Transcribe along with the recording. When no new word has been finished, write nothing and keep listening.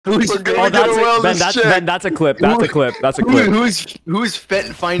Who's Ben, that's a clip. That's a clip. That's a clip. Who's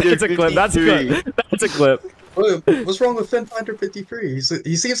Fent Finder? It's a clip. That's a clip. That's a clip. What's wrong with Fent Finder 53?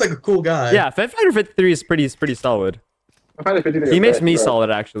 He seems like a cool guy. Yeah, Fent Finder 53 is pretty solid. He makes me solid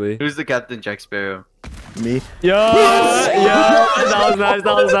actually. Who's the Captain Jack Sparrow? Me. Yo, that was nice.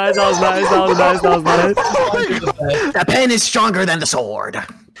 That was nice. That was nice. That was nice. That was nice. The pen is stronger than the sword.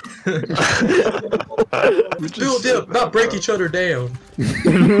 Dude, not break each other down.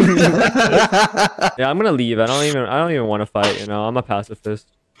 Yeah, I'm gonna leave. I don't even want to fight. You know, I'm a pacifist.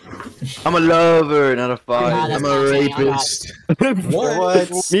 I'm a lover, not a fighter. Nah, I'm a rapist.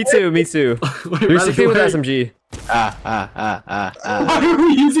 What? Me too. Me too. 360 with SMG. Why are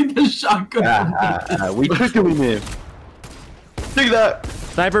we using the shotgun? We took him in there. Look at that.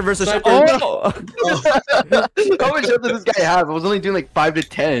 Sniper versus Sniper. Oh! How much health does this guy have? I was only doing like 5 to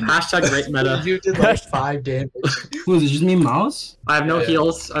 10. Hashtag great meta. You did like 5 damage. Who is it? Just me, mouse? I have no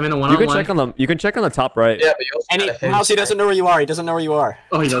heals. I'm in a You one-on-one. can check on them. You can check on the top right. Yeah, but you also And got a head Mouse, he doesn't know where you are. He doesn't know where you are.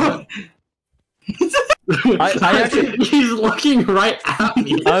 Oh, he doesn't. I actually. He's looking right at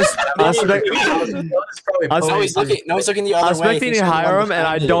me. I was He's looking the I other was way. expecting to Hiram, and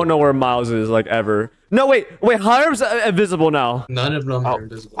I don't know where Miles is, like, ever. No, wait, Hiram's invisible now. None of them are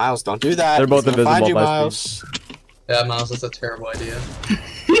invisible. Miles, don't do that. They're both He's gonna find invisible, you, by Miles. Yeah, Miles, that's a terrible idea.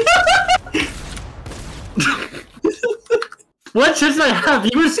 What chance did I have?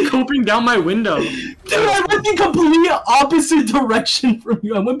 He was scoping down my window. Dude, I went the completely opposite direction from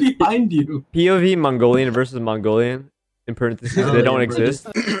you. I went behind you. POV Mongolian versus Mongolian. In parentheses, they don't exist.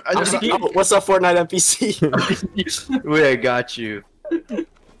 What's up, Fortnite NPC? Wait, I got you.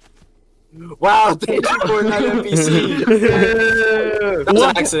 Wow, thank you, Fortnite NPC. That was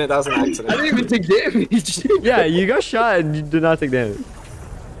an accident. That was an accident. I didn't even take damage. Yeah, you got shot and you did not take damage.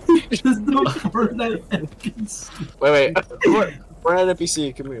 Just no Fortnite NPC. Wait. Fortnite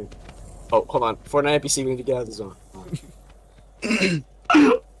NPC, come here. Oh, hold on. Fortnite NPC, we need to get out of the zone. You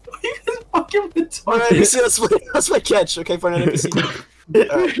guys fucking retarded. Fortnite NPC, let's play catch. Okay, Fortnite NPC.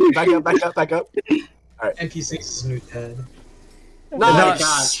 Alright, back up. Alright. NPCs is new dead.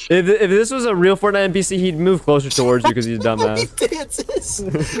 Nice. If this was a real Fortnite NPC, he'd move closer towards you because he's a dumbass. He dances.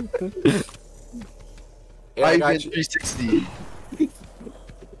 Yeah, I I got get you. 360.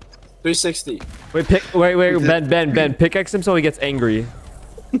 360. Wait, Ben, pickaxe him so he gets angry.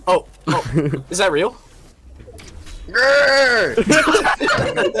 Oh, is that real?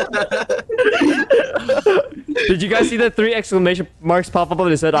 Did you guys see the 3 exclamation marks pop up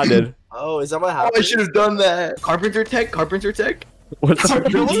when it said I did? Oh, is that what Oh, happened? I should have done that. Carpenter tech. What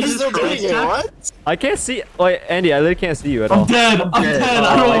the He's still doing it, what? I can't see. Wait, Andy, I literally can't see you at all. I'm dead. I'm dead.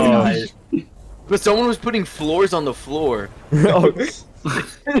 I don't even. But someone was putting floors on the floor. Oh,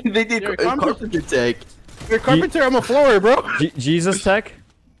 They did carpenter tech. You're a carpenter, I'm a floor, bro. Jesus tech?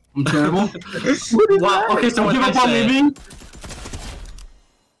 I'm terrible. Wow. Okay, so give up on leaving.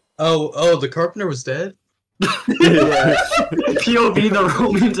 Oh, the carpenter was dead? POV, the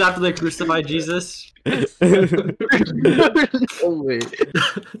Romans after they crucified Jesus. Oh wait.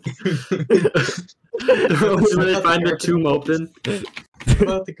 The Romans when they find the tomb open. I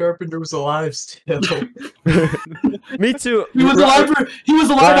thought the carpenter was alive still. Me too. He was alive Riley.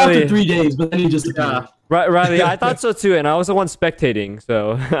 after 3 days, but then he just appeared. Right, Riley, I thought so too, and I was the one spectating,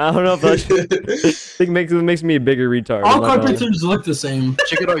 so I don't know if that makes me a bigger retard. All carpenters look the same.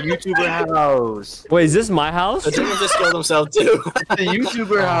 Check out our YouTuber house. Wait, is this my house? Jacob just killed himself too. The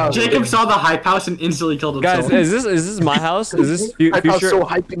YouTuber house. Jacob saw the hype house and instantly killed himself. Guys, is this my house? Is this I felt future? so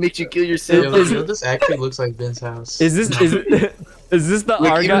hyped it makes you kill yourself. This actually looks like Vin's house. Is this the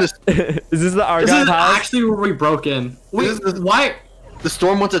Argyle? Is this the Argyle This is house? actually where we broke in. Wait, why? The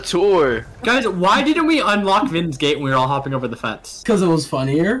storm wants a tour. Guys, why didn't we unlock Vin's gate when we were all hopping over the fence? Because it was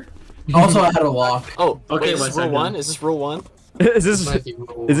funnier. Also, I had a lock. Oh, Okay, wait, is this rule 1? Is this rule 1? Is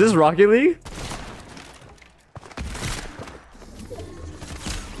this Rocket League?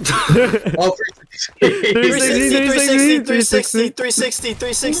 Oh,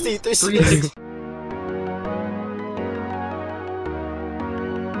 360.